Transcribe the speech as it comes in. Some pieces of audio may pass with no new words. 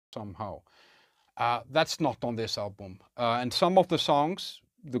somehow. That's not on this album. And some of the songs,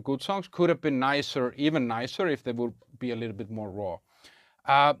 the good songs, could have been nicer, even nicer, if they would be a little bit more raw.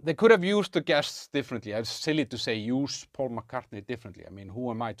 They could have used the guests differently. It's silly to say use Paul McCartney differently. I mean,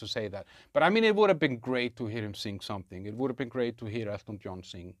 who am I to say that? But I mean, it would have been great to hear him sing something. It would have been great to hear Elton John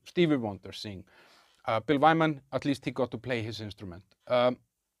sing, Stevie Wonder sing. Bill Wyman, at least he got to play his instrument.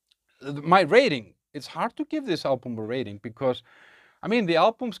 My rating, it's hard to give this album a rating because, I mean, the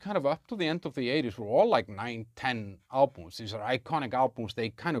albums kind of up to the end of the 80s were all like 9, 10 albums. These are iconic albums. They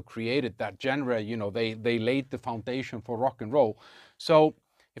kind of created that genre, you know, they laid the foundation for rock and roll. So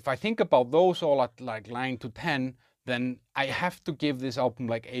if I think about those all at like 9 to 10, then I have to give this album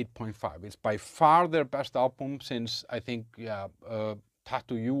like 8.5. It's by far their best album since, I think,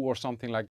 Tattoo You or something like